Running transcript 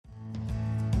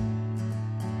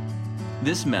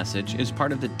This message is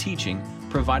part of the teaching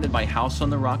provided by House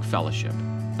on the Rock Fellowship,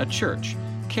 a church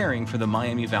caring for the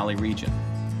Miami Valley region.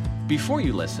 Before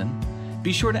you listen,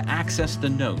 be sure to access the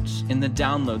notes in the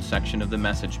download section of the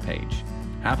message page.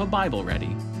 Have a Bible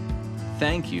ready.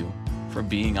 Thank you for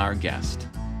being our guest.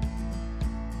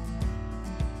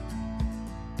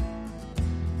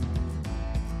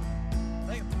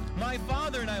 My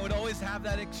father and I would always have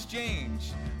that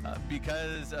exchange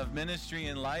because of ministry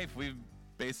and life. We've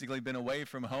basically been away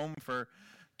from home for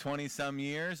 20-some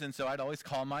years, and so I'd always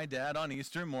call my dad on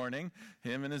Easter morning,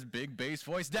 him and his big bass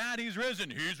voice, "Dad, he's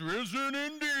risen. He's risen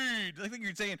indeed." I think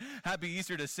you're saying Happy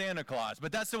Easter to Santa Claus,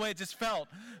 but that's the way it just felt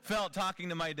talking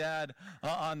to my dad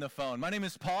on the phone. My name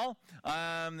is Paul.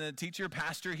 I'm the teacher,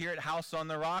 pastor here at House on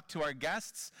the Rock. To our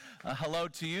guests, hello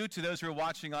to you. To those who are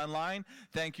watching online,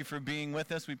 thank you for being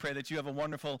with us. We pray that you have a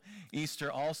wonderful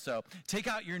Easter also. Take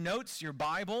out your notes, your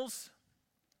Bibles.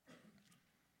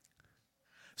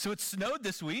 So it snowed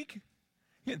this week.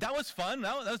 Yeah, that was fun.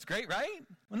 That was great, right?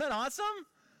 Wasn't that awesome?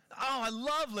 Oh, I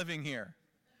love living here.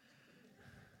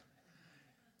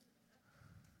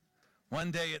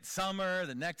 One day it's summer,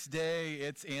 the next day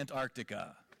it's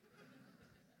Antarctica.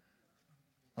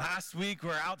 Last week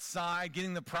we're outside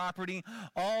getting the property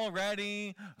all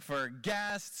ready for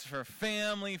guests, for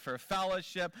family, for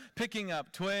fellowship, picking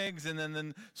up twigs, and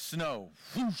then snow.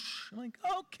 Whoosh. I'm like,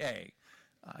 okay.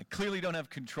 I clearly don't have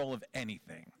control of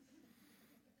anything.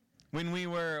 When we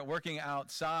were working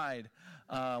outside,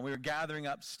 we were gathering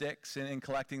up sticks and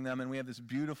collecting them, and we have this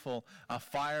beautiful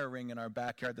fire ring in our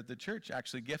backyard that the church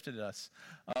actually gifted us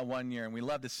one year, and we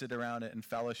love to sit around it and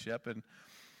fellowship. And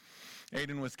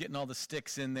Aiden was getting all the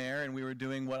sticks in there, and we were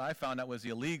doing what I found out was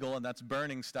illegal, and that's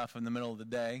burning stuff in the middle of the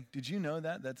day. Did you know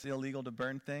that? That's illegal to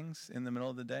burn things in the middle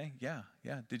of the day? Yeah.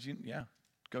 Did you? Yeah.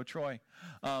 Go Troy.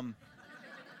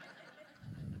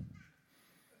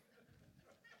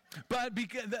 But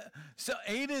so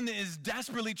Aiden is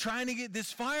desperately trying to get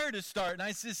this fire to start, and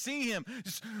I just see him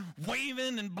just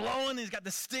waving and blowing. He's got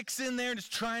the sticks in there,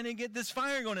 just trying to get this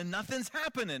fire going, and nothing's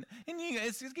happening. And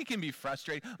it can be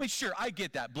frustrating. I mean, sure, I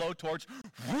get that. Blowtorch,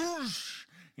 whoosh,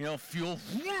 fuel,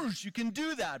 whoosh, you can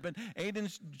do that. But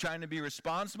Aiden's trying to be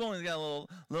responsible, and he's got a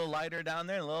little lighter down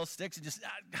there, and little sticks, and just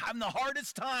having the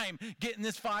hardest time getting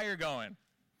this fire going.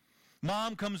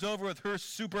 Mom comes over with her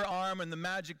super arm and the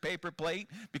magic paper plate,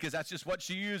 because that's just what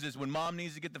she uses when Mom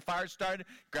needs to get the fire started.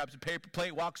 Grabs a paper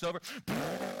plate, walks over.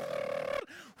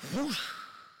 Whoosh.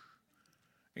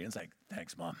 Aiden's like,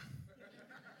 "Thanks, Mom."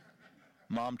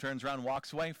 Mom turns around,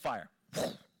 walks away, fire.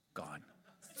 Gone.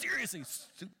 Seriously,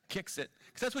 kicks it.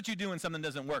 Because that's what you do when something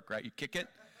doesn't work, right? You kick it,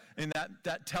 and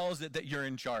that tells it that you're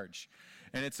in charge.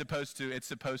 And it's supposed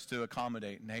to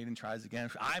accommodate. And Hayden tries again.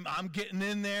 I'm getting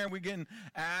in there. We're getting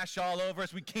ash all over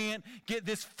us. We can't get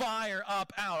this fire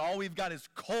up out. All we've got is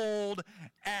cold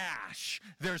ash.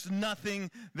 There's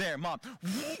nothing there. Mom,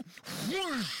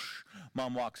 whoosh.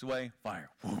 Mom walks away. Fire.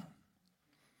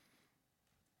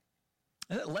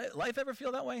 Life ever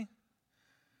feel that way?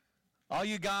 All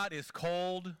you got is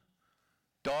cold,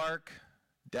 dark,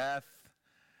 death,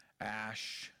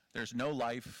 ash. There's no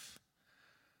life.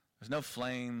 There's no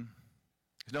flame.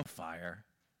 There's no fire.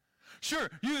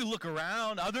 Sure, you look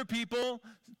around, other people,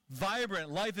 vibrant.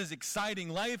 Life is exciting.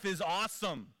 Life is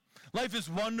awesome. Life is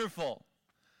wonderful.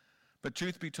 But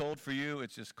truth be told, for you,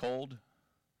 it's just cold.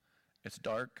 It's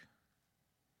dark.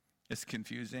 It's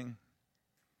confusing.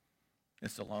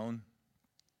 It's alone.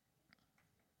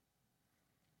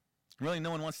 Really, no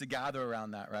one wants to gather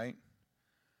around that, right?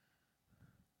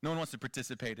 No one wants to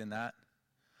participate in that.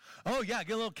 Oh, yeah,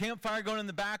 get a little campfire going in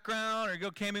the background, or go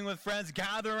camping with friends,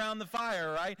 gather around the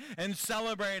fire, right? And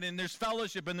celebrate, and there's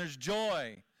fellowship, and there's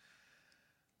joy.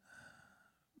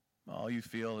 All you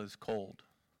feel is cold.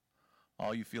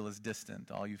 All you feel is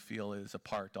distant. All you feel is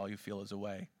apart. All you feel is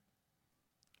away.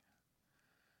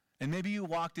 And maybe you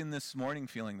walked in this morning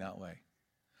feeling that way.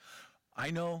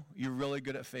 I know you're really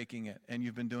good at faking it, and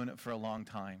you've been doing it for a long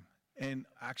time. And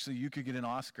actually, you could get an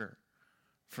Oscar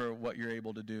for what you're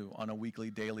able to do on a weekly,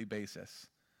 daily basis.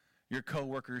 Your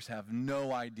coworkers have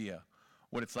no idea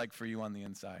what it's like for you on the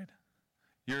inside.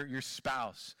 Your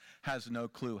spouse has no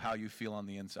clue how you feel on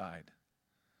the inside.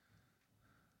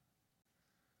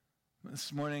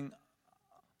 This morning,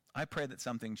 I pray that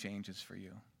something changes for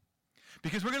you.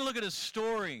 Because we're going to look at a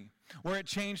story where it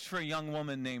changed for a young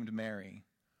woman named Mary.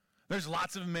 There's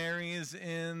lots of Marys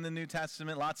in the New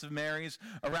Testament, lots of Marys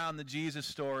around the Jesus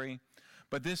story.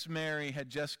 But this Mary had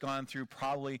just gone through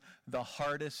probably the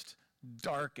hardest,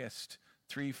 darkest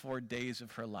 3-4 days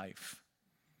of her life.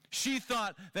 She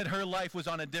thought that her life was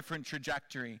on a different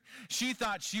trajectory. She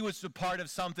thought she was a part of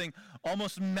something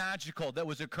almost magical that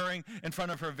was occurring in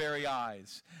front of her very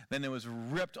eyes. Then it was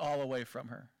ripped all away from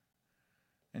her.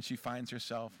 And she finds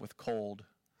herself with cold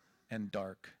and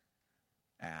dark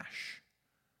ash.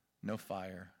 No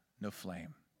fire, no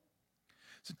flame.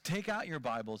 So take out your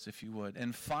Bibles, if you would,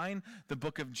 and find the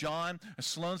book of John.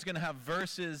 Sloane's going to have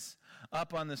verses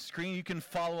up on the screen. You can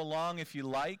follow along if you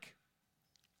like.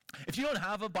 If you don't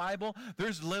have a Bible,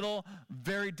 there's little,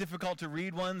 very difficult to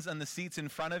read ones on the seats in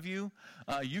front of you.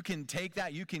 You can take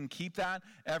that. You can keep that.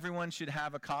 Everyone should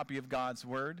have a copy of God's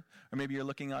Word, or maybe you're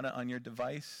looking on it on your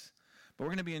device. But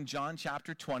we're going to be in John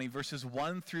chapter 20, verses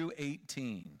 1 through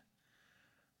 18.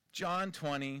 John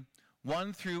 20,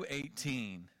 1 through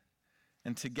 18.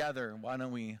 And together, why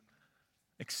don't we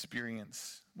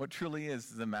experience what truly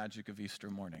is the magic of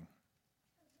Easter morning.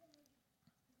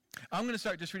 I'm going to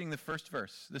start just reading the first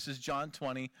verse. This is John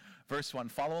 20, verse 1.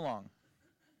 Follow along.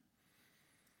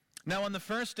 Now on the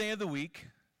first day of the week,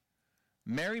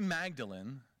 Mary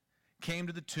Magdalene came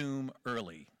to the tomb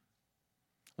early,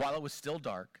 while it was still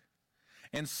dark,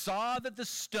 and saw that the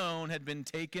stone had been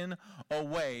taken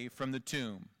away from the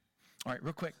tomb. All right,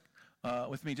 real quick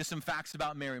with me, just some facts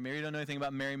about Mary. Mary, you don't know anything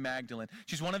about Mary Magdalene.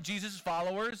 She's one of Jesus'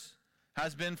 followers,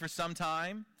 has been for some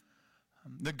time.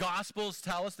 The Gospels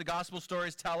tell us, the Gospel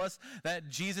stories tell us that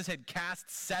Jesus had cast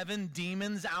 7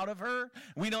 demons out of her.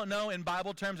 We don't know in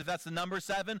Bible terms if that's the number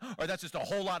 7 or that's just a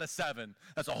whole lot of 7.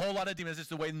 That's a whole lot of demons. It's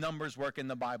just the way numbers work in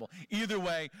the Bible. Either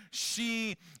way,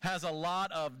 she has a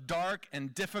lot of dark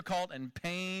and difficult and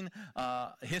pain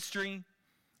history.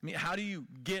 I mean, how do you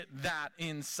get that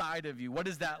inside of you? What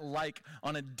is that like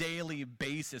on a daily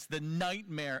basis? The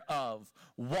nightmare of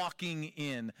walking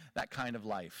in that kind of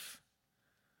life.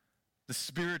 The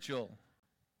spiritual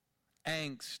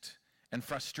angst and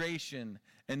frustration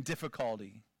and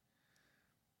difficulty.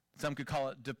 Some could call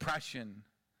it depression.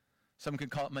 Some could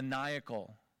call it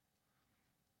maniacal.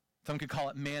 Some could call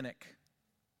it manic.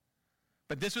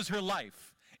 But this was her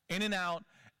life, in and out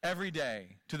every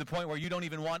day, to the point where you don't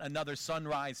even want another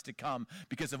sunrise to come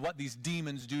because of what these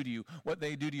demons do to you, what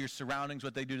they do to your surroundings,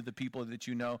 what they do to the people that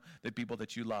you know, the people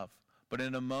that you love. But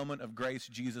in a moment of grace,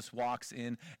 Jesus walks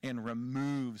in and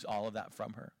removes all of that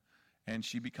from her. And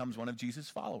she becomes one of Jesus'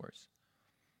 followers.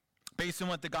 Based on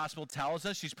what the gospel tells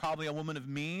us, she's probably a woman of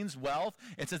means, wealth.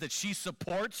 It says that she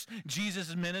supports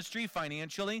Jesus' ministry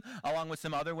financially, along with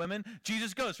some other women.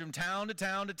 Jesus goes from town to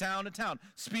town to town to town,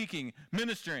 speaking,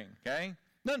 ministering, okay?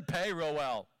 Doesn't pay real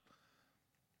well.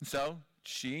 So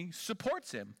she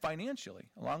supports him financially,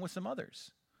 along with some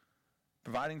others,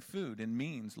 providing food and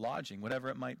means, lodging, whatever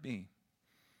it might be.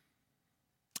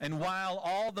 And while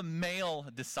all the male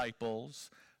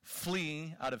disciples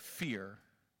flee out of fear,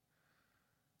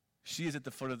 she is at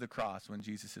the foot of the cross when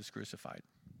Jesus is crucified.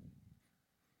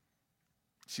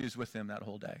 She is with him that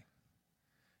whole day.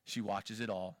 She watches it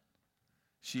all.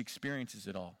 She experiences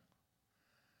it all.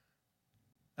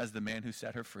 As the man who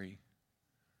set her free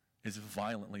is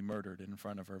violently murdered in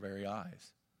front of her very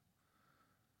eyes.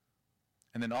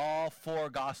 And then all 4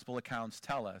 gospel accounts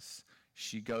tell us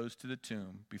she goes to the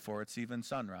tomb before it's even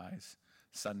sunrise,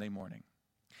 Sunday morning.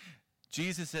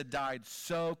 Jesus had died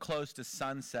so close to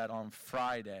sunset on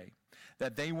Friday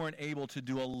that they weren't able to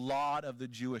do a lot of the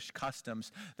Jewish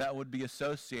customs that would be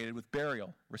associated with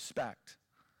burial, respect,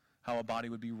 how a body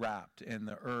would be wrapped and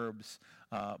the herbs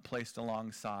placed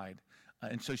alongside.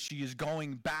 And so she is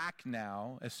going back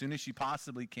now, as soon as she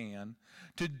possibly can,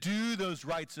 to do those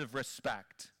rites of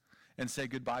respect and say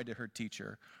goodbye to her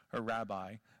teacher, her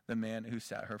rabbi, the man who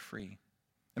set her free.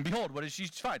 And behold, what does she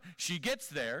find? She gets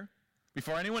there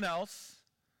before anyone else,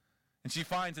 and she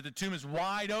finds that the tomb is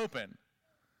wide open, and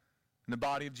the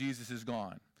body of Jesus is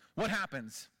gone. What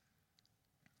happens?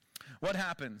 What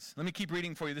happens? Let me keep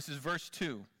reading for you. This is verse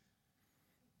 2.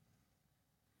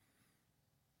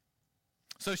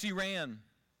 So she ran.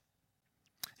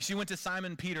 She went to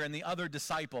Simon Peter and the other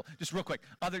disciple. Just real quick,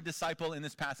 other disciple in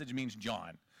this passage means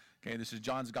John. Okay, this is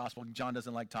John's gospel. John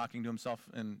doesn't like talking to himself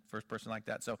in first person like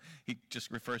that, so he just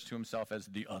refers to himself as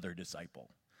the other disciple.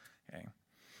 Okay.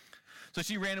 So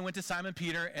she ran and went to Simon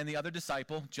Peter and the other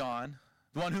disciple, John,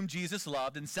 the one whom Jesus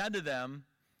loved, and said to them,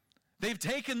 "They've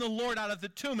taken the Lord out of the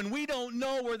tomb, and we don't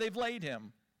know where they've laid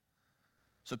him."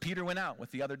 So Peter went out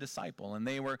with the other disciple, and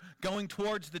they were going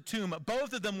towards the tomb.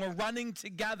 Both of them were running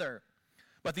together,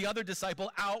 but the other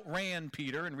disciple outran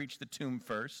Peter and reached the tomb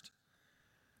first.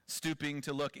 Stooping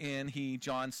to look in,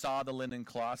 John, saw the linen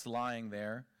cloths lying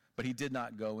there, but he did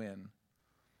not go in.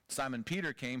 Simon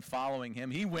Peter came following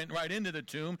him. He went right into the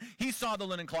tomb. He saw the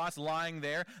linen cloth lying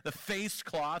there, the face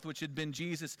cloth which had been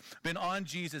on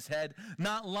Jesus' head,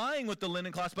 not lying with the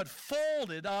linen cloth, but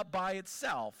folded up by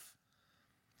itself.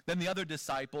 Then the other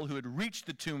disciple who had reached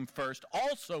the tomb first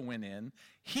also went in.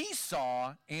 He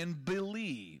saw and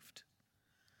believed.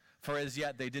 For as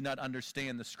yet they did not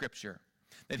understand the scripture,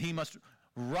 that he must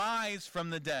rise from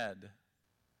the dead.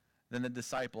 Then the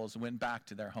disciples went back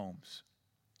to their homes.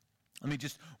 Let me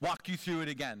just walk you through it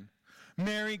again.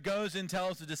 Mary goes and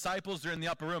tells the disciples, they're in the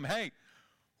upper room, hey,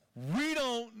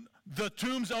 the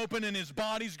tomb's open and his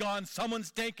body's gone.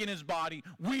 Someone's taken his body.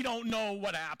 We don't know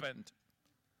what happened.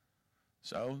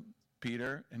 So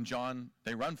Peter and John,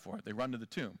 they run for it. They run to the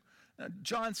tomb. Now,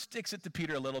 John sticks it to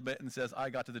Peter a little bit and says, I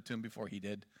got to the tomb before he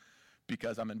did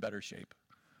because I'm in better shape.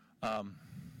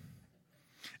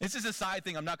 This is a side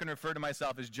thing. I'm not going to refer to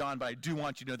myself as John, but I do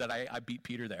want you to know that I beat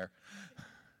Peter there.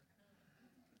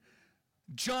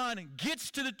 John gets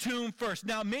to the tomb first.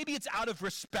 Now, maybe it's out of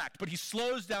respect, but he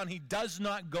slows down. He does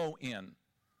not go in.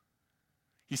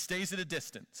 He stays at a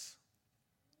distance.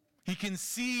 He can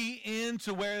see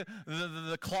into where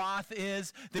the cloth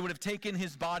is. They would have taken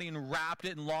his body and wrapped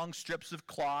it in long strips of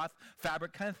cloth,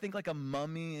 fabric, kind of think like a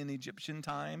mummy in Egyptian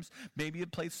times. Maybe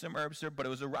it placed some herbs there, but it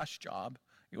was a rush job.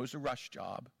 It was a rush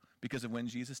job because of when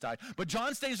Jesus died. But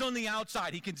John stays on the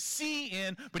outside. He can see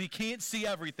in, but he can't see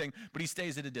everything, but he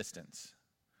stays at a distance.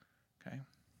 Okay?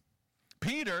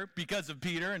 Peter, because of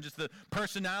Peter and just the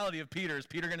personality of Peter, is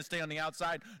Peter going to stay on the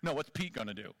outside? No, what's Pete going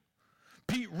to do?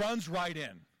 Pete runs right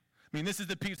in. I mean, this is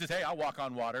the Pete that says, hey, I'll walk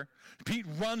on water. Pete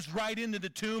runs right into the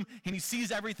tomb, and he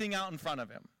sees everything out in front of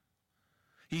him.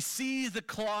 He sees the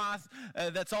cloth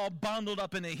that's all bundled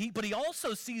up in a heap, but he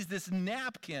also sees this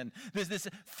napkin, this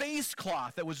face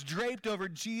cloth that was draped over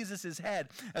Jesus' head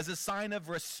as a sign of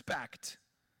respect.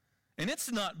 And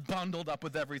it's not bundled up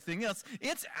with everything else.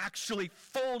 It's actually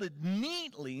folded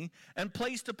neatly and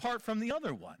placed apart from the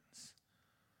other ones.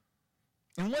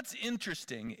 And what's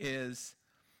interesting is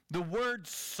the word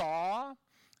saw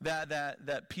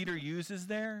that Peter uses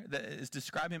there, that is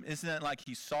describing him, isn't it like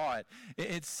he saw it?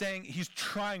 It's saying he's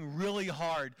trying really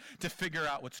hard to figure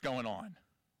out what's going on.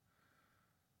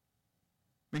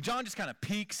 I mean, John just kind of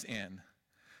peeks in.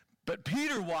 But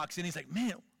Peter walks in, he's like,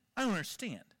 man, I don't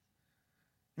understand.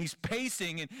 And he's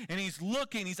pacing and he's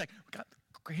looking. He's like, we got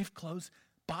grave clothes,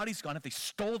 body's gone. If they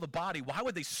stole the body, why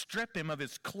would they strip him of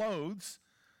his clothes?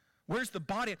 Where's the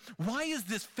body? Why is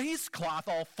this face cloth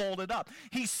all folded up?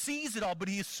 He sees it all, but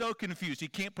he is so confused. He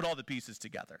can't put all the pieces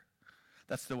together.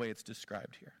 That's the way it's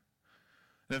described here.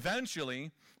 And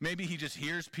eventually, maybe he just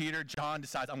hears Peter. John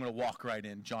decides, I'm going to walk right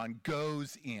in. John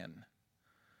goes in.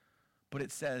 But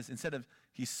it says, instead of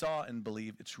he saw and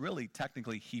believed, it's really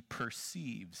technically he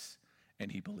perceives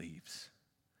and he believes.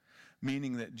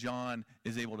 Meaning that John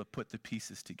is able to put the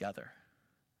pieces together.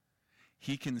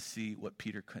 He can see what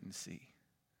Peter couldn't see.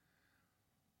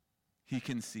 He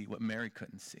can see what Mary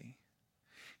couldn't see.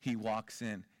 He walks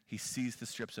in. He sees the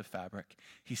strips of fabric.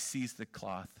 He sees the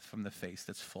cloth from the face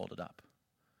that's folded up.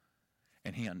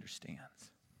 And he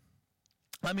understands.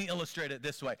 Let me illustrate it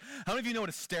this way. How many of you know what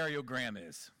a stereogram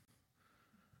is?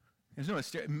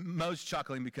 Mo's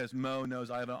chuckling because Mo knows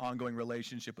I have an ongoing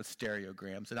relationship with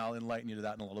stereograms, and I'll enlighten you to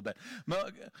that in a little bit.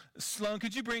 Sloan,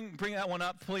 could you bring that one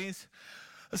up, please?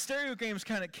 Stereograms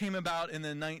kind of came about in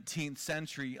the 19th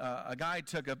century. A guy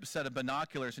took a set of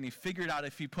binoculars and he figured out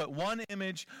if you put one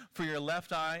image for your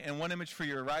left eye and one image for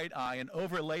your right eye and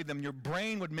overlaid them, your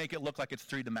brain would make it look like it's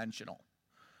three-dimensional.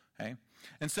 Okay?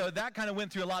 And so that kind of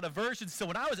went through a lot of versions. So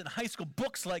when I was in high school,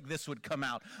 books like this would come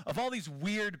out of all these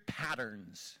weird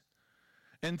patterns.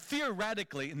 And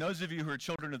theoretically, and those of you who are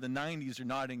children of the 90s are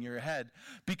nodding your head,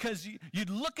 because you'd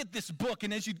look at this book,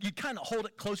 and as you kind of hold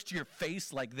it close to your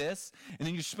face like this, and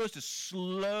then you're supposed to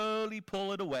slowly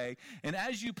pull it away. And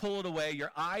as you pull it away,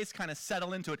 your eyes kind of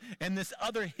settle into it, and this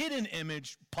other hidden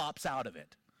image pops out of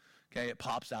it. Okay, it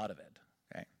pops out of it.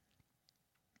 Okay.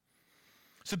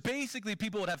 So basically,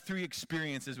 people would have three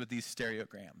experiences with these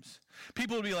stereograms.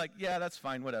 People would be like, yeah, that's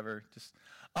fine, whatever. Just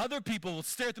other people will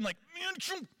stare at them like,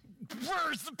 man,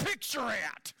 where's the picture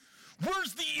at?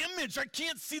 Where's the image? I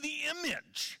can't see the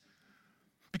image.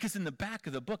 Because in the back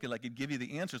of the book, it'd give you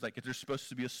the answers, like if there's supposed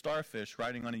to be a starfish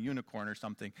riding on a unicorn or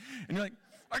something. And you're like,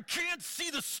 I can't see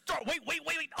the star. Wait.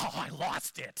 Oh, I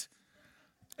lost it.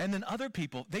 And then other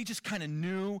people, they just kind of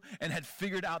knew and had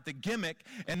figured out the gimmick,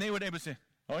 and they would be able to say,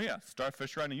 oh yeah,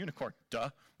 starfish riding a unicorn. Duh.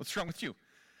 What's wrong with you?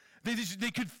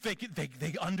 They could fake it.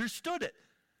 They understood it.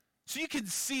 So you can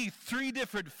see three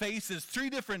different faces, three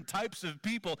different types of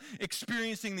people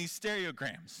experiencing these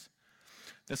stereograms.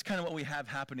 That's kind of what we have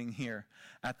happening here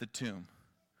at the tomb.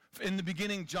 In the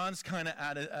beginning, John's kind of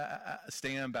at a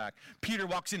stand back. Peter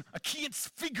walks in, I can't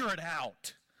figure it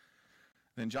out.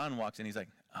 Then John walks in, he's like,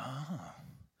 oh,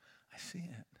 I see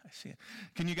it.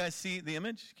 Can you guys see the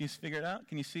image? Can you figure it out?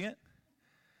 Can you see it?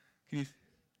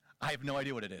 I have no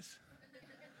idea what it is.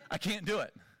 I can't do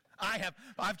it.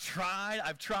 I've tried.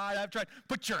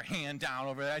 Put your hand down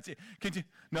over there.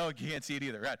 No, you can't see it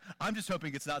either. Right. I'm just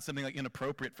hoping it's not something like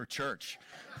inappropriate for church.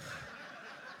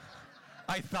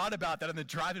 I thought about that on the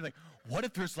drive-in, like, what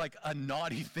if there's like a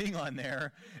naughty thing on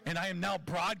there and I am now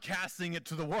broadcasting it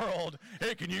to the world?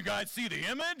 Hey, can you guys see the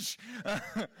image?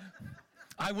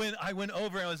 I went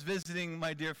over and I was visiting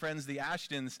my dear friends, the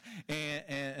Ashtons,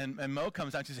 and Mo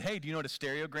comes out and says, hey, do you know what a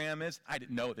stereogram is? I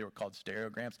didn't know they were called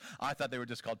stereograms. I thought they were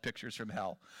just called pictures from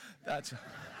hell.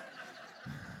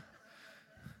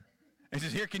 He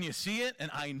says, here, can you see it? And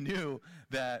I knew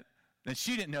that, and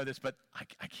she didn't know this, but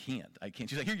I can't.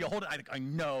 She's like, here, you hold it. I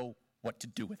know what to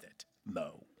do with it.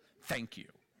 Mo, thank you.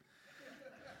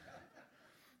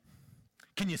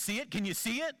 Can you see it? Can you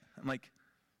see it? I'm like,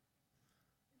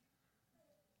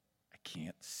 I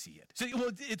can't see it. So,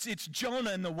 well, it's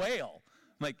Jonah and the whale.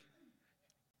 I'm like,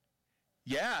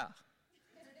 yeah,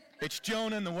 it's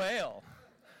Jonah and the whale.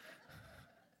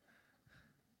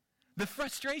 The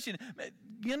frustration,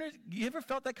 you ever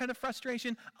felt that kind of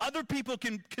frustration? Other people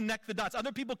can connect the dots.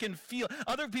 Other people can feel.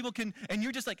 Other people can, and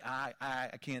you're just like, I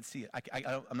can't see it.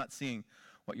 I'm not seeing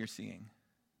what you're seeing.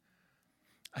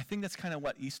 I think that's kind of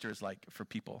what Easter is like for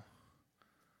people.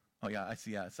 Oh yeah, I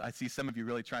see. Yes, I see some of you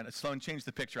really trying to. Sloan, change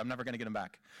the picture. I'm never going to get them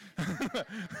back.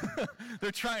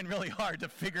 They're trying really hard to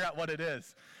figure out what it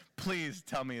is. Please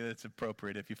tell me that it's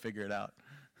appropriate if you figure it out.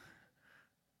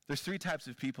 There's 3 types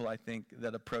of people, I think,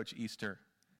 that approach Easter,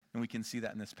 and we can see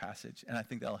that in this passage, and I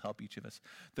think that'll help each of us.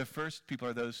 The first people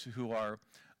are those who are,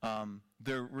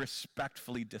 they're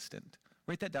respectfully distant.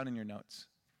 Write that down in your notes.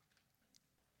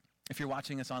 If you're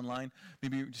watching us online,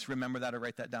 maybe you just remember that or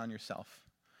write that down yourself.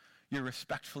 You're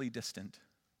respectfully distant.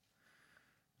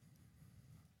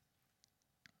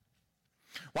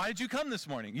 Why did you come this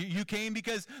morning? You came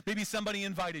because maybe somebody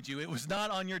invited you. It was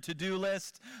not on your to-do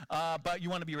list, but you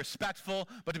want to be respectful.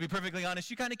 But to be perfectly honest,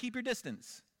 you kind of keep your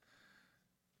distance.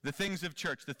 The things of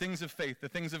church, the things of faith, the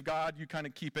things of God, you kind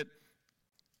of keep it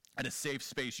at a safe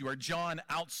space. You are John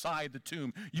outside the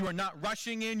tomb. You are not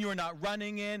rushing in. You are not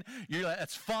running in.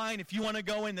 That's fine. If you want to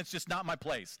go in, that's just not my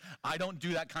place. I don't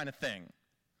do that kind of thing.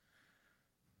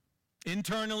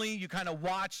 Internally, you kind of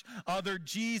watch other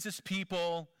Jesus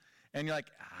people, and you're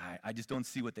like, I just don't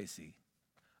see what they see.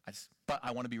 But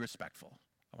I want to be respectful.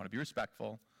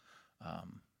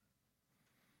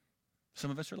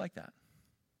 Some of us are like that.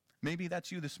 Maybe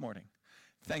that's you this morning.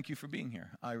 Thank you for being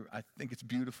here. I think it's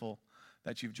beautiful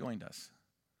that you've joined us.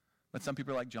 But some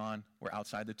people are like John. We're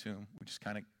outside the tomb. We're just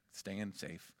kind of staying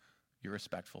safe. You're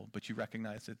respectful, but you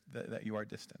recognize that you are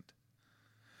distant.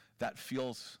 That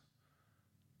feels,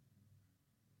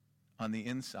 on the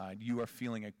inside, you are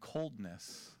feeling a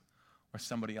coldness where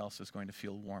somebody else is going to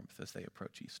feel warmth as they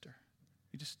approach Easter.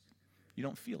 You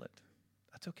don't feel it.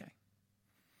 That's okay.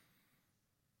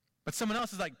 But someone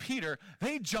else is like Peter.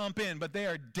 They jump in, but they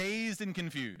are dazed and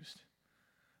confused.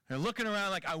 They're looking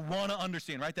around like, I want to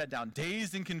understand. Write that down.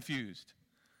 Dazed and confused.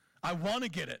 I want to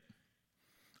get it.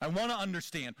 I want to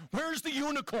understand. Where's the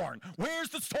unicorn? Where's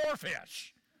the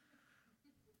swordfish?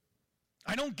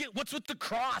 I don't get what's with the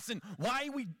cross and why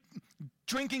are we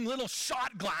drinking little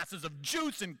shot glasses of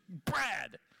juice and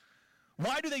bread?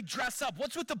 Why do they dress up?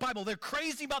 What's with the Bible? They're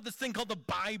crazy about this thing called the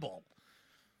Bible.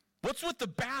 What's with the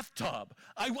bathtub?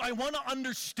 I want to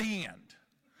understand.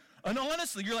 And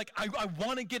honestly, you're like, I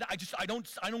want to get it. I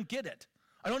don't get it.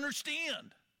 I don't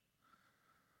understand.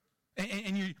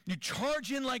 And you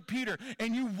charge in like Peter,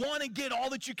 and you want to get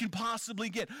all that you can possibly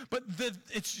get, but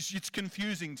it's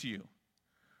confusing to you.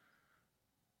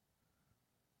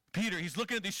 Peter, he's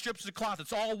looking at these strips of cloth.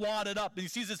 It's all wadded up, and he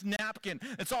sees this napkin.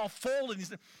 It's all folded. He's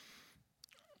like,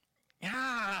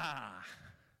 I'm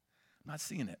not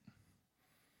seeing it.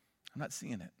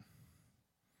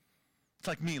 It's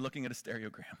like me looking at a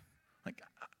stereogram. Like,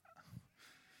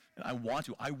 I want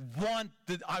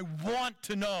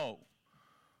to know.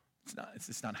 It's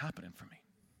just not happening for me.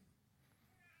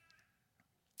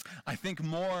 I think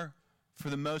more, for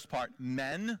the most part,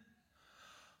 men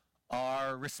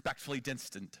are respectfully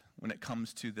distant when it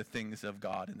comes to the things of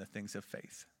God and the things of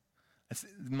faith. That's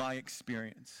my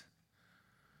experience.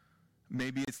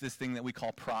 Maybe it's this thing that we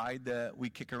call pride that we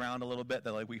kick around a little bit,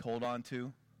 that we hold on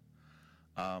to.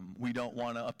 We don't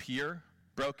want to appear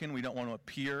broken. We don't want to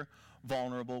appear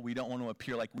vulnerable. We don't want to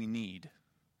appear like we need.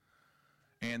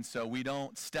 And so we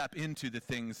don't step into the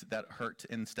things that hurt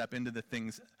and step into the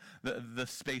things, the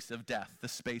space of death, the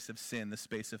space of sin, the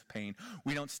space of pain.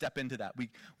 We don't step into that. We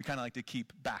kind of like to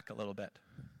keep back a little bit.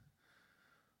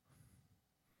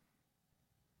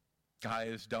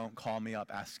 Guys don't call me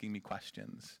up asking me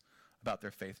questions about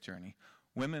their faith journey.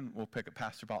 Women will pick up,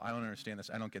 Pastor Paul, I don't understand this.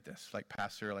 I don't get this. Like,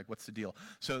 Pastor, like, what's the deal?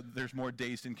 So there's more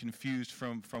dazed and confused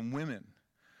from women.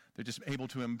 They're just able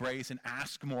to embrace and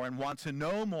ask more and want to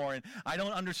know more. And I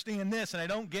don't understand this, and I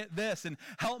don't get this, and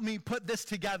help me put this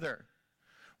together.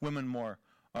 Women more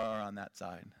are on that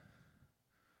side.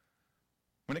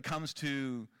 When it comes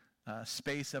to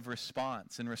space of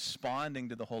response and responding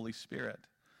to the Holy Spirit,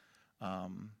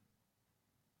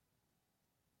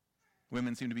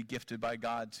 women seem to be gifted by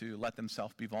God to let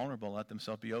themselves be vulnerable, let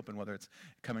themselves be open, whether it's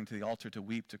coming to the altar to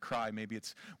weep, to cry. Maybe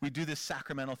we do this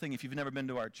sacramental thing. If you've never been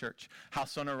to our church,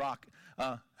 House on a Rock,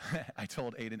 I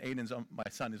told Aiden, my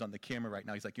son is on the camera right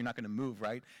now. He's like, you're not going to move,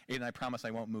 right? Aiden, I promise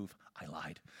I won't move. I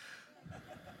lied.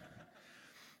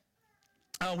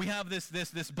 We have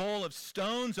this bowl of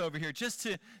stones over here just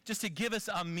to give us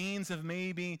a means of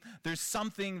maybe there's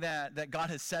something that God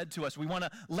has said to us. We want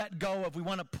to let go of. We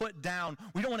want to put down.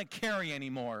 We don't want to carry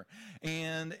anymore.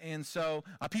 And so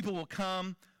people will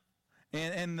come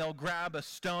and they'll grab a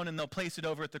stone and they'll place it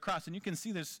over at the cross. And you can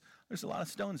see there's a lot of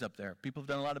stones up there. People have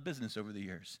done a lot of business over the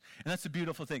years. And that's a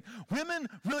beautiful thing. Women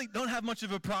really don't have much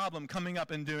of a problem coming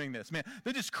up and doing this. Man,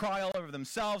 they just cry all over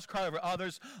themselves, cry over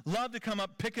others, love to come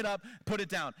up, pick it up, put it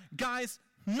down. Guys,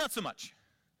 not so much.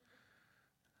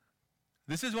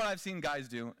 This is what I've seen guys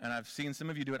do, and I've seen some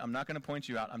of you do it. I'm not going to point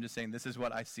you out. I'm just saying this is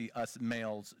what I see us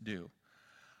males do.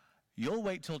 You'll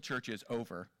wait till church is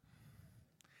over,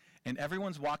 and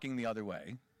everyone's walking the other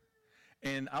way,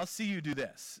 and I'll see you do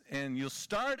this. And you'll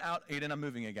start out, Aiden, I'm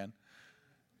moving again.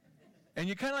 And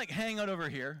you kind of like hang out over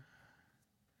here,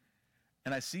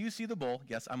 and I see the bowl.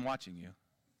 Yes, I'm watching you.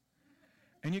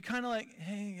 And you kind of like,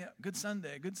 hey, yeah, good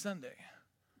Sunday, good Sunday.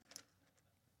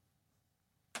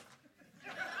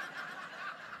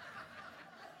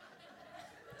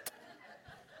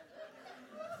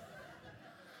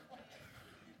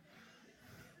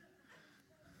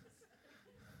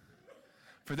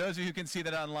 For those of you who can see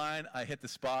that online, I hit the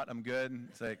spot. I'm good.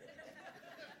 It's like,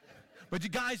 but you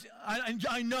guys,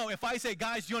 I know if I say,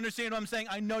 guys, do you understand what I'm saying?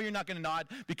 I know you're not going to nod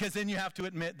because then you have to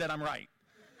admit that I'm right.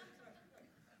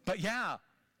 But yeah,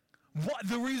 what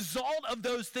the result of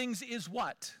those things is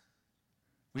what?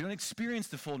 We don't experience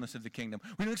the fullness of the kingdom.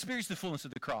 We don't experience the fullness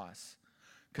of the cross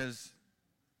because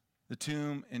the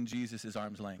tomb in Jesus is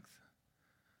arm's length.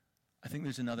 I think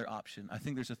there's another option. I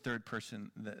think there's a third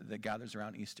person that gathers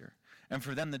around Easter. And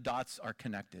for them, the dots are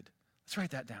connected. Let's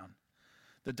write that down.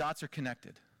 The dots are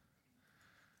connected.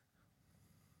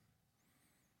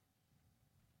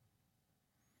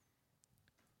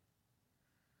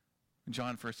 When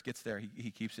John first gets there, he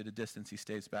keeps at a distance. He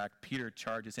stays back. Peter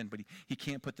charges in, but he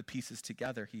can't put the pieces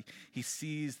together. He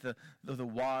sees the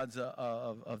wads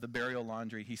of the burial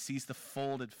laundry. He sees the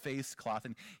folded face cloth,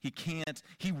 and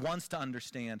he wants to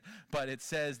understand. But it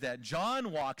says that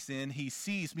John walks in, he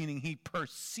sees, meaning he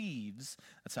perceives.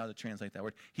 That's how to translate that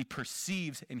word. He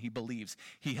perceives and he believes.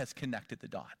 He has connected the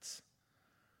dots.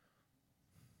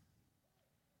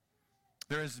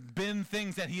 There has been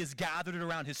things that he has gathered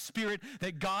around his spirit,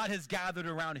 that God has gathered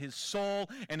around his soul,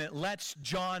 and it lets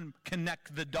John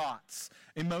connect the dots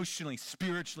emotionally,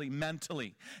 spiritually,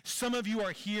 mentally. Some of you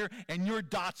are here and your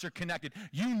dots are connected.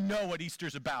 You know what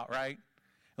Easter's about, right?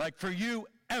 Like for you,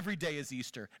 every day is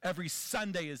Easter. Every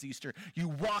Sunday is Easter. You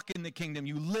walk in the kingdom.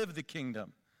 You live the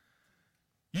kingdom.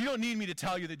 You don't need me to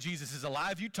tell you that Jesus is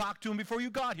alive. You talked to him before you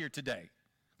got here today.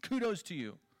 Kudos to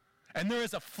you. And there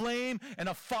is a flame and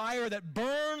a fire that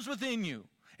burns within you.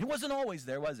 It wasn't always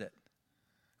there, was it?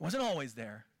 It wasn't always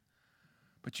there.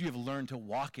 But you have learned to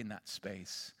walk in that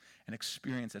space and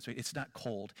experience that space. It's not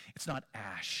cold. It's not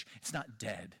ash. It's not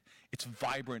dead. It's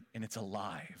vibrant and it's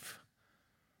alive.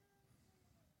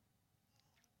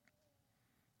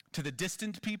 To the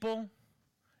distant people,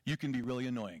 you can be really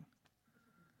annoying.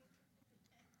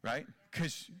 Right?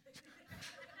 Because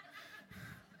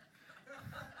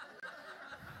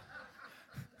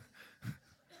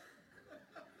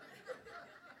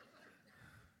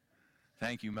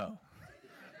thank you, Mo.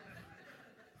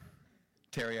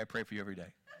 Terry, I pray for you every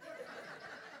day.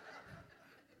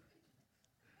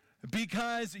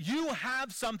 Because you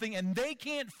have something and they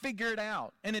can't figure it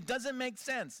out. And it doesn't make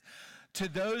sense. To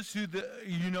those who,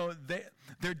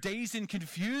 they're dazed and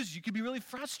confused, you can be really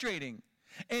frustrating.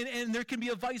 And there can be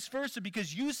a vice versa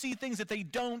because you see things that they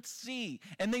don't see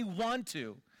and they want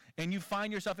to. And you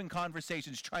find yourself in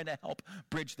conversations trying to help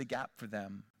bridge the gap for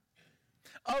them.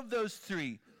 Of those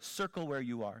three, circle where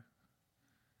you are.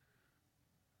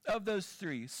 Of those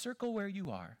three, circle where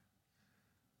you are.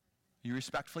 You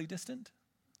respectfully distant?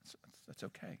 That's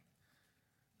okay.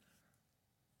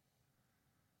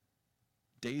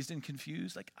 Dazed and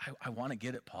confused? Like, I want to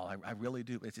get it, Paul. I really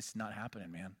do. It's just not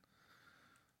happening, man.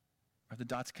 Are the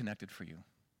dots connected for you?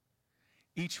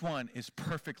 Each one is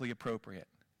perfectly appropriate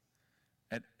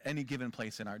at any given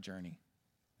place in our journey.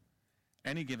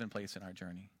 Any given place in our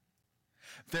journey.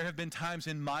 There have been times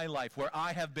in my life where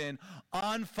I have been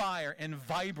on fire and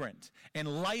vibrant,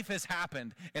 and life has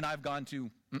happened, and I've gone to,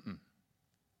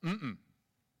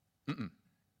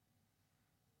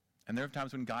 And there are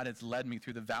times when God has led me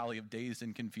through the valley of dazed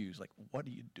and confused. Like, what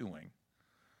are you doing?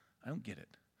 I don't get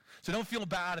it. So don't feel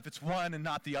bad if it's one and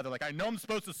not the other. Like, I know I'm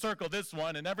supposed to circle this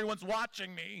one, and everyone's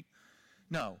watching me.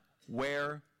 No.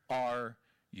 Where are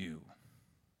you?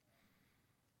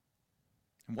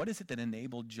 And what is it that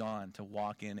enabled John to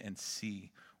walk in and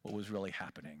see what was really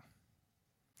happening?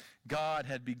 God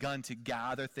had begun to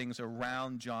gather things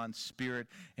around John's spirit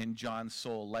and John's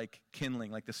soul, like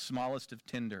kindling, like the smallest of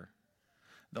tinder.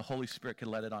 The Holy Spirit could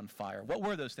let it on fire. What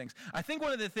were those things? I think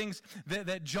one of the things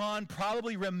that John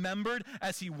probably remembered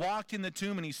as he walked in the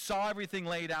tomb and he saw everything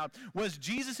laid out was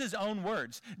Jesus' own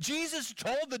words. Jesus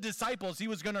told the disciples he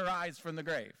was going to rise from the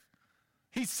grave.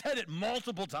 He said it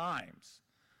multiple times.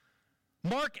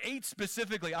 Mark 8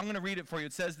 specifically, I'm going to read it for you.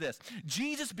 It says this: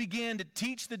 Jesus began to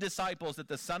teach the disciples that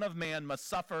the Son of Man must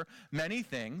suffer many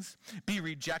things, be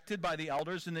rejected by the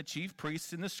elders and the chief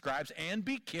priests and the scribes, and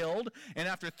be killed, and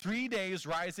after 3 days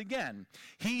rise again.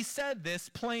 He said this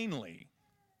plainly.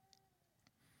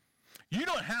 You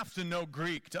don't have to know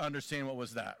Greek to understand what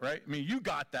was that, right? I mean, you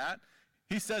got that.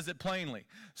 He says it plainly.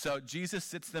 So Jesus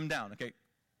sits them down, okay?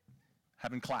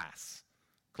 Having class,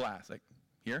 like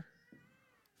here.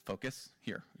 Focus.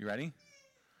 Here. You ready?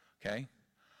 Okay.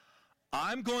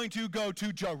 I'm going to go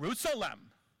to Jerusalem.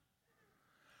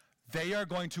 They are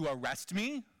going to arrest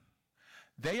me.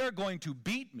 They are going to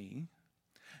beat me.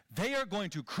 They are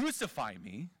going to crucify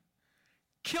me,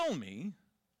 kill me.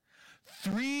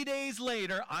 3 days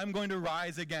later, I'm going to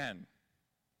rise again.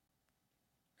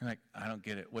 You're like, I don't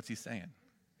get it. What's he saying?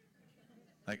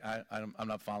 Like, I'm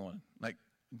not following. Like,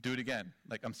 do it again.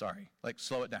 Like, I'm sorry. Like,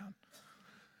 slow it down.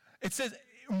 It says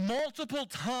multiple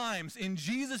times in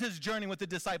Jesus' journey with the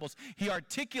disciples, he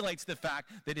articulates the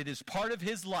fact that it is part of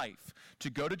his life to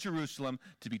go to Jerusalem,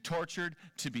 to be tortured,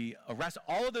 to be arrested,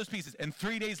 all of those pieces, and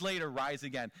 3 days later rise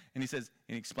again. And he says,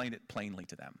 and he explained it plainly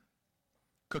to them.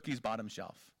 Cookies bottom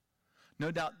shelf.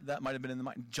 No doubt that might have been in the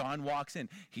mind. John walks in.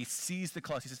 He sees the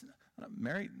clothes. He says,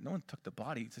 Mary, no one took the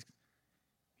body. He says,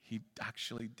 he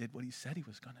actually did what he said he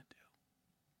was going to do.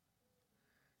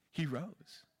 He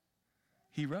rose.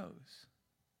 He rose.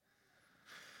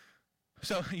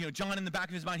 So, John in the back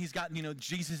of his mind, he's got,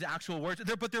 Jesus' actual words.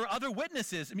 But there are other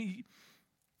witnesses. I mean,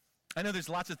 I know there's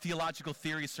lots of theological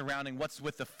theories surrounding what's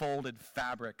with the folded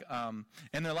fabric. And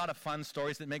there are a lot of fun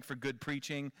stories that make for good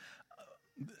preaching.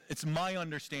 It's my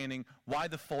understanding why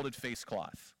the folded face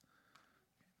cloth.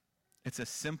 It's a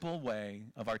simple way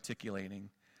of articulating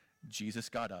Jesus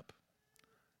got up.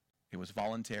 It was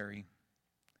voluntary.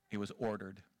 It was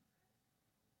ordered.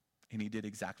 And he did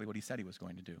exactly what he said he was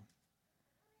going to do.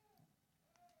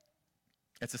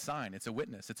 It's a sign. It's a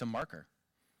witness. It's a marker.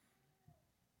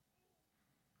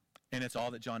 And it's all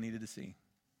that John needed to see.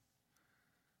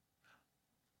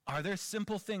 Are there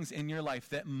simple things in your life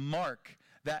that mark,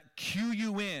 that cue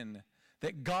you in,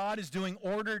 that God is doing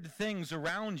ordered things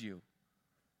around you?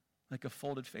 Like a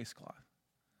folded face cloth.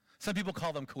 Some people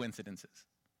call them coincidences.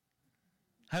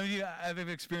 How many of you have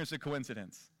ever experienced a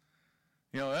coincidence?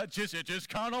 It just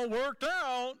kind of worked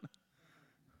out.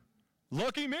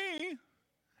 Lucky me.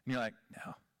 And you're like,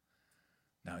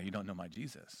 no, you don't know my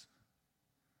Jesus.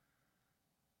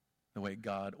 The way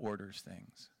God orders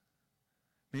things.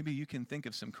 Maybe you can think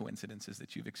of some coincidences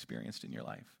that you've experienced in your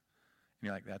life. And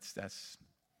you're like, that's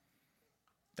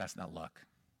not luck.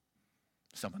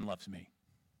 Someone loves me.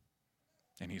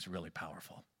 And he's really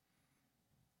powerful.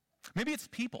 Maybe it's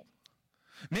people.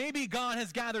 Maybe God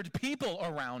has gathered people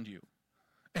around you.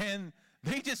 And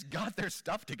they just got their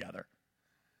stuff together.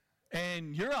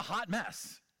 And you're a hot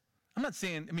mess. I'm not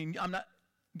saying,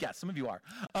 some of you are.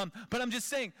 But I'm just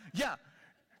saying,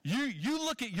 you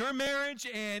look at your marriage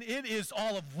and it is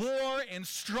all of war and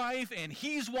strife, and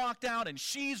he's walked out and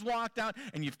she's walked out,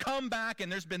 and you've come back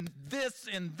and there's been this,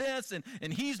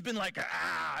 and he's been like,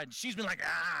 and she's been like,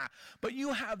 But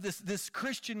you have this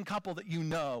Christian couple that you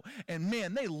know, and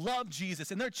man, they love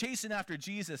Jesus and they're chasing after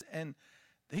Jesus, and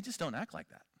they just don't act like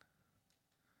that.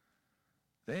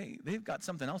 They've got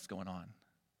something else going on,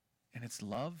 and it's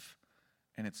love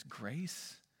and its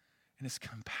grace and his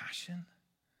compassion.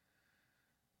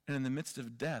 And in the midst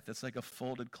of death, it's like a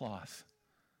folded cloth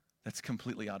that's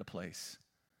completely out of place,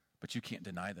 but you can't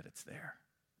deny that it's there.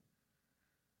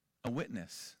 A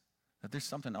witness that there's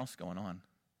something else going on.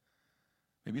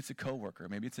 Maybe it's a coworker,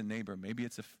 maybe it's a neighbor, maybe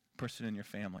it's a person in your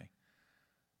family.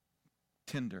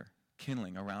 Tinder,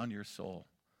 kindling around your soul,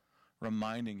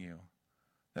 reminding you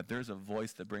that there's a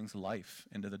voice that brings life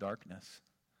into the darkness.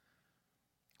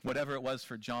 Whatever it was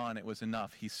for John, it was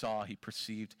enough. He saw, he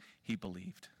perceived, he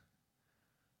believed.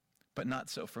 But not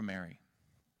so for Mary.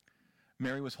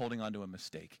 Mary was holding on to a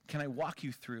mistake. Can I walk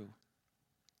you through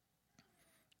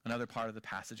another part of the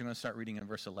passage? I'm going to start reading in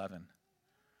verse 11.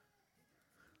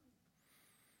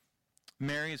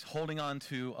 Mary is holding on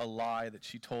to a lie that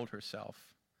she told herself.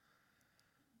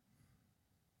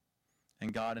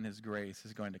 And God in his grace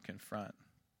is going to confront.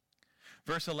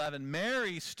 Verse 11,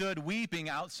 Mary stood weeping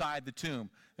outside the tomb.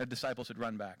 The disciples had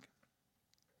run back.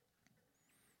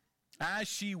 As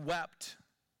she wept,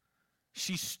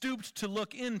 she stooped to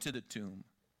look into the tomb.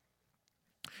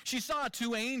 She saw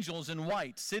two angels in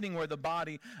white sitting where the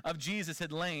body of Jesus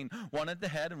had lain, one at the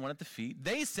head and one at the feet.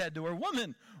 They said to her,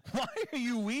 "Woman, why are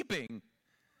you weeping?"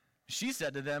 She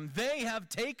said to them, "They have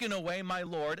taken away my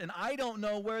Lord, and I don't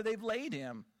know where they've laid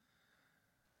him."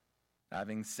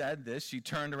 Having said this, she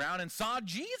turned around and saw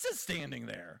Jesus standing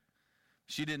there.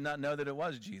 She did not know that it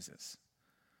was Jesus.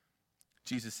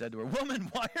 Jesus said to her, "Woman,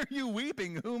 why are you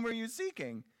weeping? Whom are you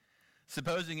seeking?"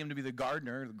 Supposing him to be the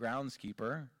gardener, the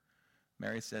groundskeeper,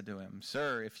 Mary said to him,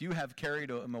 "Sir, if you have carried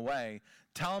him away,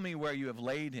 tell me where you have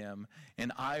laid him,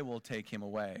 and I will take him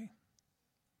away."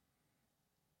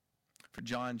 For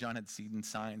John had seen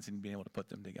signs and been able to put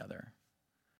them together.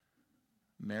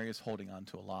 Mary is holding on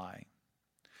to a lie.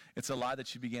 It's a lie that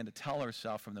she began to tell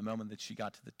herself from the moment that she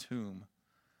got to the tomb,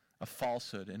 a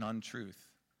falsehood, an untruth,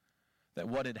 that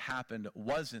what had happened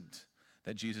wasn't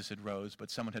that Jesus had rose,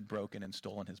 but someone had broken and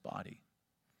stolen his body.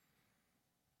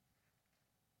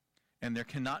 And there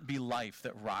cannot be life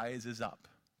that rises up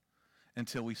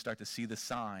until we start to see the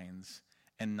signs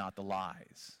and not the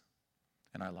lies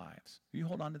in our lives. Will you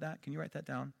hold on to that? Can you write that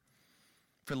down?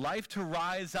 For life to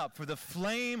rise up, for the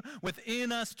flame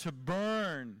within us to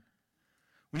burn,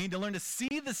 we need to learn to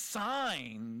see the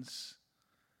signs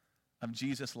of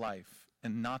Jesus' life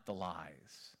and not the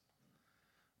lies.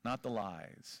 Not the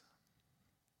lies.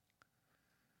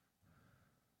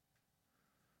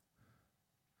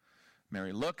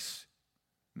 Mary looks.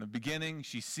 In the beginning,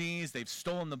 she sees they've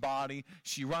stolen the body.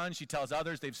 She runs. She tells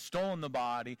others they've stolen the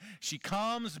body. She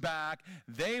comes back.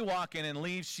 They walk in and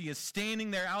leave. She is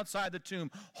standing there outside the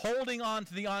tomb, holding on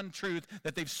to the untruth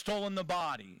that they've stolen the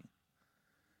body.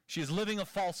 She is living a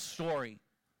false story.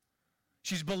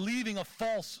 She's believing a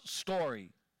false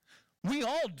story. We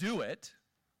all do it.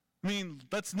 I mean,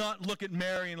 let's not look at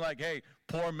Mary and like, hey,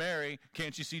 poor Mary,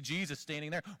 can't you see Jesus standing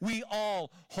there? We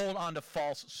all hold on to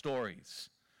false stories.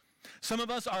 Some of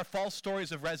us are false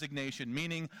stories of resignation,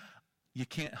 meaning, you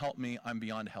can't help me, I'm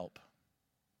beyond help.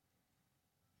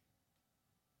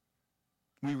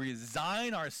 We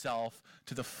resign ourselves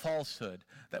to the falsehood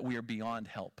that we are beyond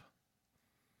help.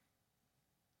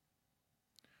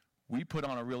 We put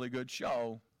on a really good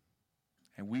show,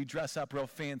 and we dress up real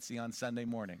fancy on Sunday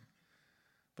morning.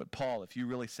 But Paul, if you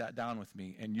really sat down with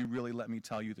me and you really let me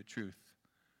tell you the truth,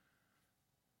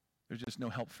 there's just no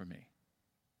help for me.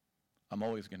 I'm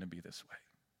always going to be this way.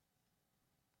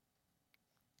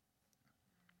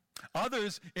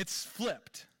 Others, it's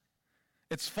flipped.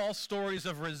 It's false stories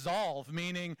of resolve,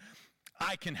 meaning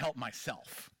I can help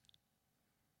myself.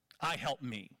 I help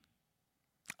me.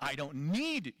 I don't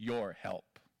need your help.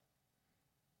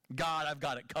 God, I've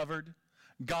got it covered.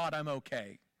 God, I'm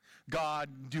okay.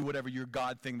 God, do whatever your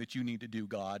God thing that you need to do,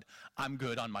 God. I'm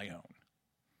good on my own.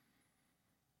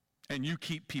 And you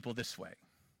keep people this way.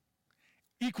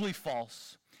 Equally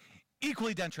false,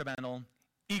 equally detrimental,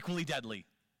 equally deadly.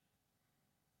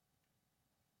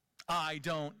 I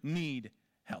don't need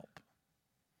help.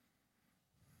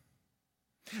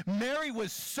 Mary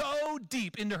was so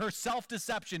deep into her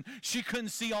self-deception, she couldn't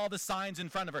see all the signs in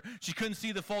front of her. She couldn't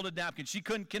see the folded napkin. She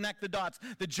couldn't connect the dots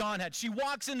that John had. She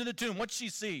walks into the tomb. What's she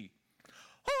see?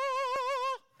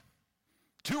 Ah!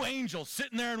 Two angels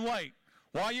sitting there in white.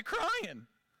 Why are you crying?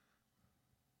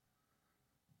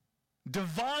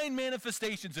 Divine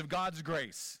manifestations of God's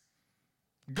grace.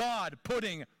 God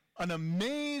putting an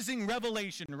amazing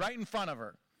revelation right in front of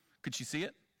her. Could she see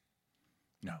it?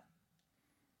 No.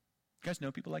 You guys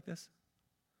know people like this?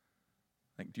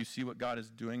 Like, do you see what God is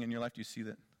doing in your life? Do you see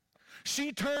that?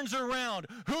 She turns around.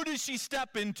 Who does she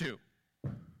step into?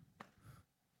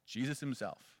 Jesus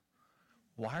himself.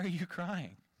 Why are you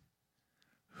crying?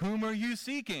 Whom are you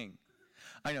seeking?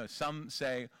 I know some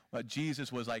say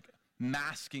Jesus was like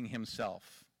masking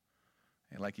himself,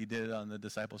 like he did on the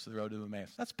disciples of the road to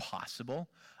Emmaus. That's possible.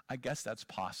 I guess that's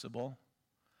possible.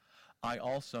 I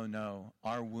also know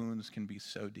our wounds can be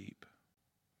so deep.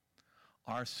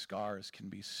 Our scars can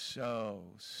be so,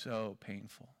 so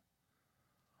painful.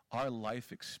 Our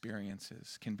life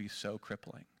experiences can be so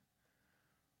crippling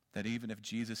that even if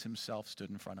Jesus himself stood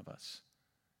in front of us,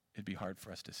 it'd be hard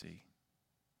for us to see.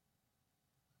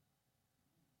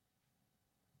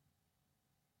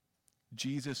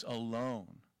 Jesus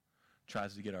alone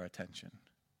tries to get our attention.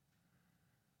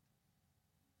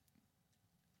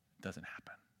 It doesn't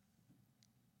happen.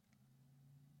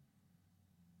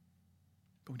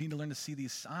 But we need to learn to see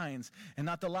these signs and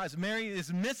not the lies. Mary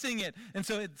is missing it. And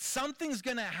so something's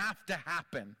going to have to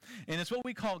happen. And it's what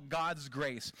we call God's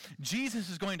grace. Jesus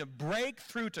is going to break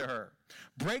through to her,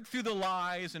 break through the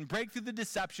lies and break through the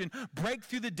deception, break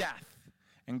through the death,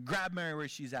 and grab Mary where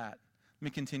she's at. Let me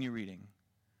continue reading.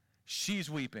 She's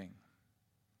weeping.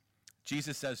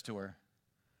 Jesus says to her,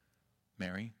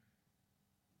 Mary.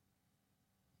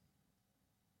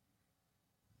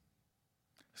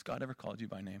 Has God ever called you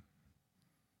by name?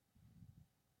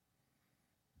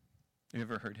 Have you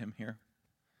ever heard him here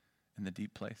in the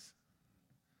deep place?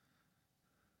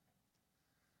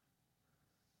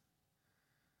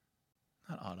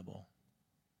 Not audible,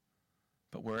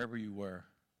 but wherever you were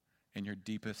in your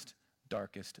deepest,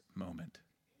 darkest moment.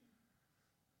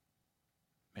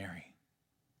 Mary,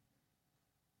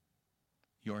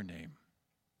 your name,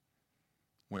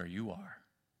 where you are,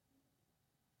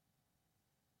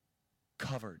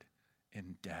 covered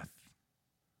in death,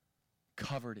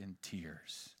 covered in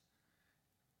tears,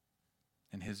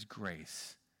 and his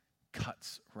grace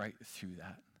cuts right through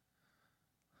that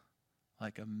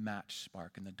like a match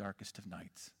spark in the darkest of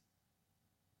nights.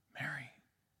 Mary.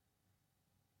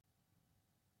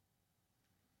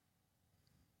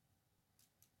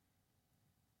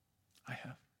 I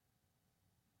have.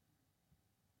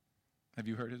 Have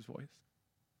you heard his voice?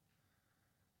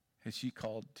 Has she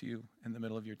called to you in the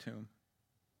middle of your tomb?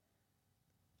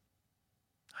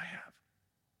 I have.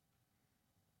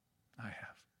 I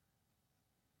have.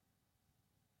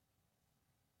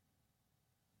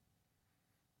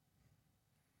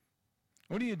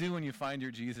 What do you do when you find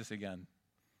your Jesus again?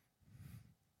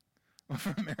 Well,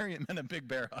 for Mary, it meant a big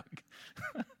bear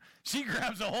hug. She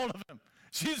grabs a hold of him.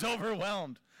 She's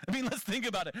overwhelmed. I mean, let's think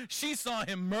about it. She saw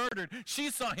him murdered.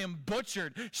 She saw him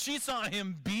butchered. She saw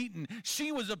him beaten.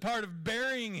 She was a part of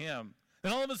burying him.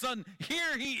 And all of a sudden,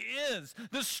 here he is.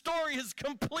 The story has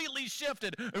completely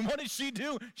shifted. And what does she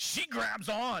do? She grabs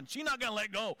on. She's not going to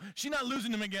let go. She's not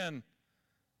losing him again.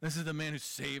 This is the man who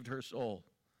saved her soul.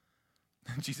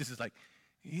 And Jesus is like,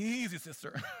 easy,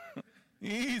 sister.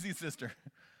 Easy, sister.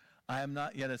 I am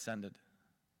not yet ascended.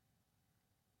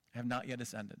 I have not yet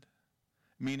ascended.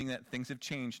 Meaning that things have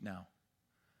changed now.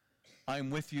 I'm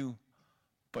with you,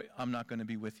 but I'm not going to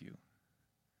be with you.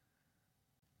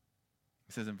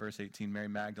 It says in verse 18, Mary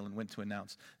Magdalene went to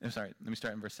announce. Let me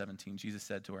start in verse 17. Jesus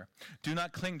said to her, do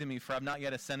not cling to me, for I have not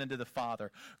yet ascended to the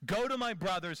Father. Go to my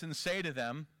brothers and say to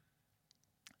them,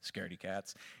 scaredy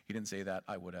cats. He didn't say that.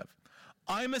 I would have.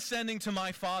 I'm ascending to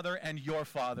my Father and your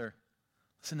Father.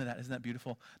 Listen to that. Isn't that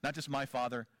beautiful? Not just my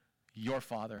Father, your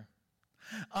Father.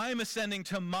 I'm ascending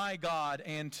to my God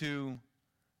and to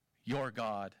your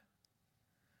God.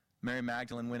 Mary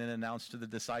Magdalene went and announced to the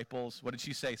disciples. What did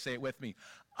she say? Say it with me.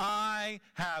 I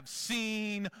have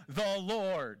seen the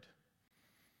Lord.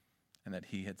 And that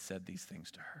he had said these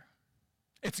things to her.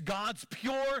 It's God's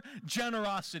pure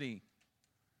generosity.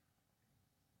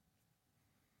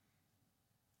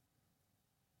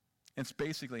 It's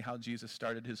basically how Jesus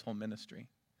started his whole ministry.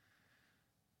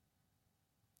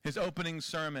 His opening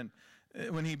sermon,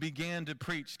 when he began to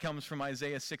preach, comes from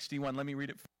Isaiah 61. Let me read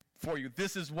it for you.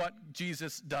 This is what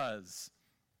Jesus does.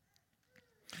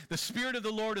 The Spirit of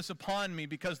the Lord is upon me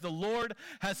because the Lord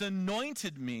has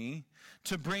anointed me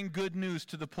to bring good news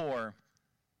to the poor.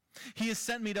 He has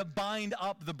sent me to bind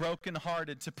up the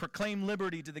brokenhearted, to proclaim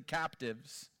liberty to the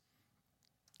captives,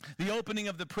 the opening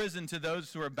of the prison to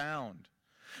those who are bound,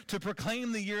 to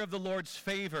proclaim the year of the Lord's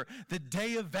favor, the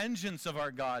day of vengeance of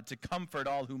our God, to comfort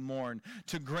all who mourn,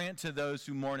 to grant to those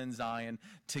who mourn in Zion,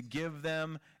 to give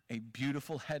them a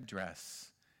beautiful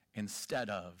headdress instead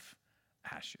of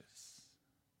ashes.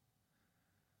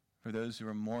 For those who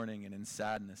are mourning and in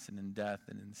sadness and in death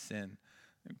and in sin,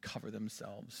 and cover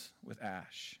themselves with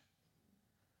ash,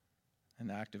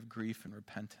 an act of grief and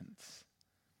repentance.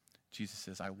 Jesus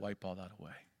says, I wipe all that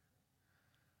away,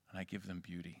 and I give them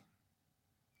beauty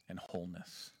and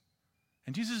wholeness.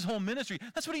 And Jesus' whole ministry,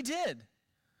 that's what he did.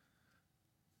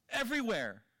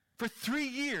 everywhere. For 3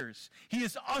 years, he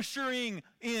is ushering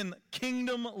in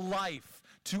kingdom life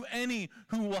to any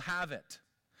who will have it,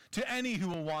 to any who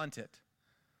will want it.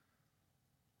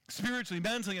 Spiritually,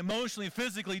 mentally, emotionally,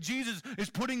 physically, Jesus is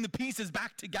putting the pieces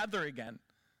back together again.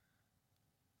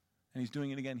 And he's doing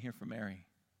it again here for Mary.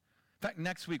 In fact,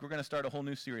 next week we're going to start a whole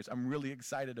new series I'm really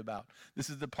excited about. This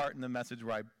is the part in the message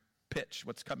where I pitch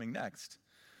what's coming next.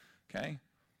 Okay?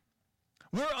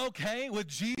 We're okay with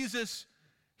Jesus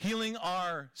healing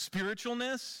our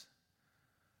spiritualness,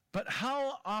 but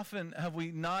how often have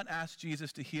we not asked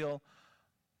Jesus to heal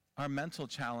our mental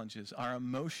challenges, our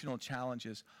emotional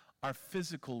challenges, our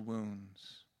physical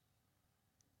wounds?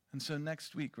 And so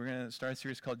next week, we're going to start a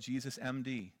series called Jesus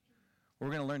MD. We're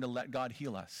going to learn to let God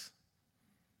heal us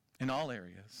in all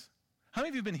areas. How many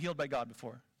of you have been healed by God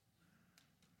before?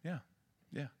 Yeah.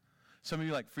 Some of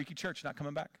you are like, freaky church, not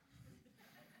coming back.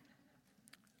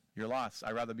 You're lost.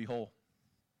 I'd rather be whole.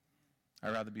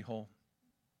 Let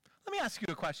me ask you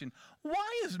a question.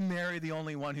 Why is Mary the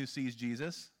only one who sees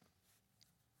Jesus?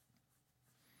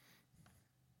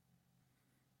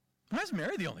 Why is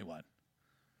Mary the only one?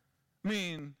 I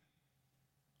mean,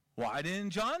 why didn't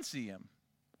John see him?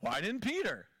 Why didn't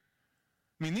Peter?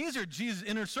 I mean, these are Jesus'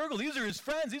 inner circle. These are his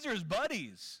friends. These are his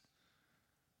buddies.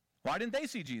 Why didn't they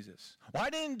see Jesus?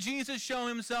 Why didn't Jesus show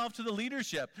himself to the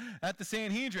leadership at the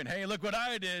Sanhedrin? Hey, look what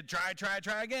I did. Try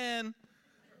again.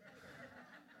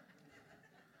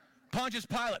 Pontius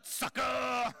Pilate,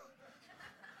 sucker!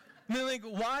 And they're like,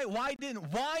 why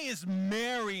is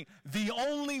Mary the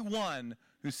only one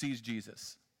who sees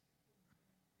Jesus?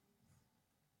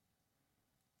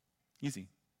 Easy.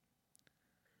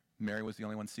 Mary was the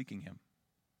only one seeking him.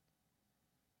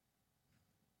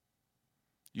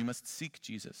 You must seek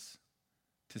Jesus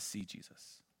to see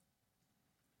Jesus.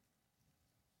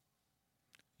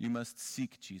 You must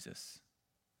seek Jesus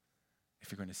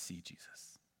if you're going to see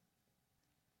Jesus.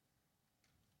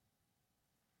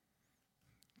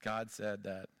 God said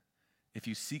that if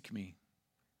you seek me,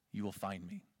 you will find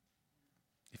me.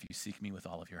 If you seek me with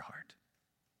all of your heart.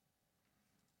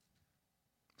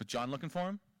 Was John looking for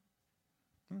him?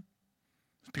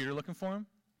 Was Peter looking for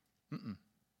him?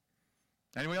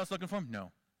 Anybody else looking for him?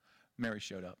 No. Mary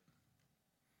showed up.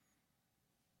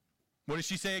 What did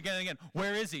she say again and again?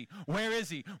 Where is he? Where is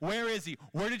he? Where is he?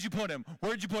 Where did you put him?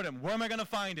 Where did you put him? Where am I going to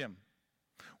find him?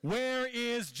 Where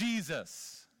is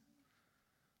Jesus?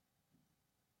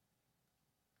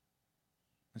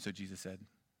 And so Jesus said,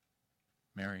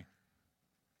 Mary,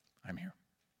 I'm here.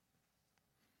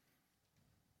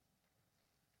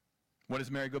 What does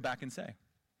Mary go back and say?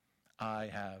 I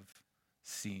have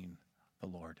seen the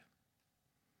Lord.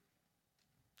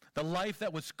 The life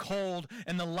that was cold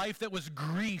and the life that was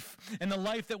grief and the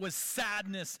life that was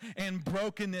sadness and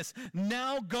brokenness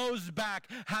now goes back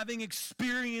having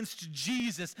experienced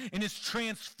Jesus and is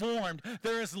transformed.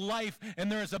 There is life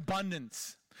and there is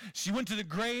abundance. She went to the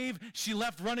grave. She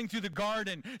left running through the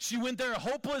garden. She went there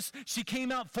hopeless. She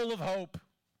came out full of hope.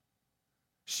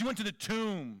 She went to the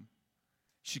tomb.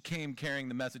 She came carrying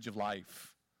the message of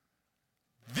life.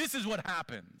 This is what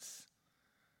happens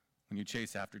when you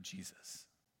chase after Jesus.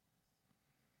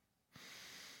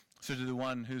 So to the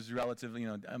one who's relatively,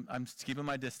 I'm keeping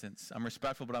my distance. I'm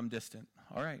respectful, but I'm distant.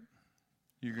 All right.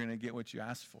 You're going to get what you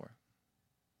asked for.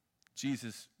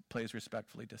 Jesus plays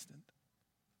respectfully distant.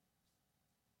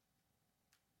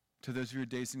 To those who are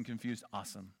dazed and confused,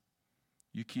 awesome.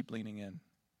 You keep leaning in.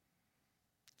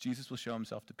 Jesus will show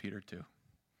himself to Peter too.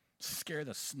 Scare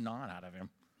the snot out of him.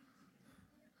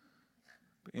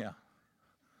 But yeah.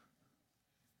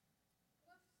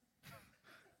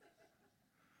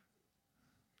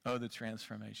 Oh, the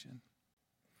transformation.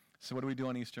 So what do we do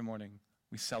on Easter morning?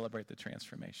 We celebrate the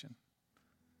transformation.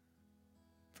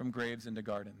 From graves into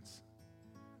gardens,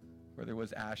 where there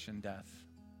was ash and death,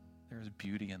 there is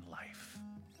beauty and life.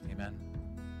 Amen.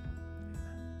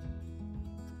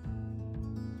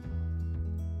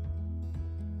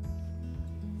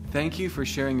 Thank you for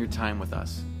sharing your time with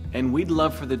us, and we'd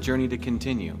love for the journey to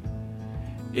continue.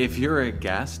 If you're a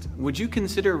guest, would you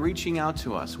consider reaching out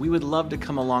to us? We would love to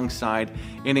come alongside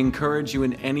and encourage you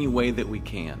in any way that we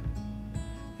can.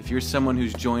 If you're someone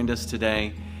who's joined us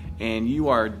today and you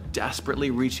are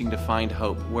desperately reaching to find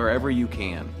hope wherever you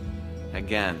can,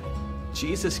 again,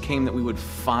 Jesus came that we would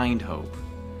find hope.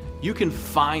 You can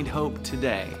find hope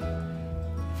today.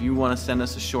 If you want to send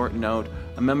us a short note,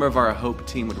 a member of our Hope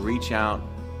team would reach out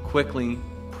quickly,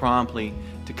 promptly,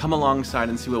 to come alongside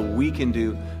and see what we can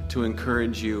do to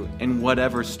encourage you in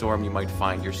whatever storm you might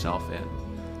find yourself in.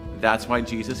 That's why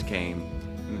Jesus came,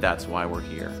 and that's why we're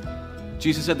here.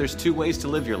 Jesus said there's two ways to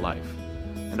live your life,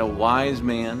 and a wise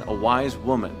man, a wise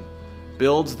woman,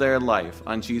 builds their life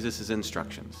on Jesus'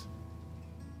 instructions.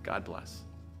 God bless.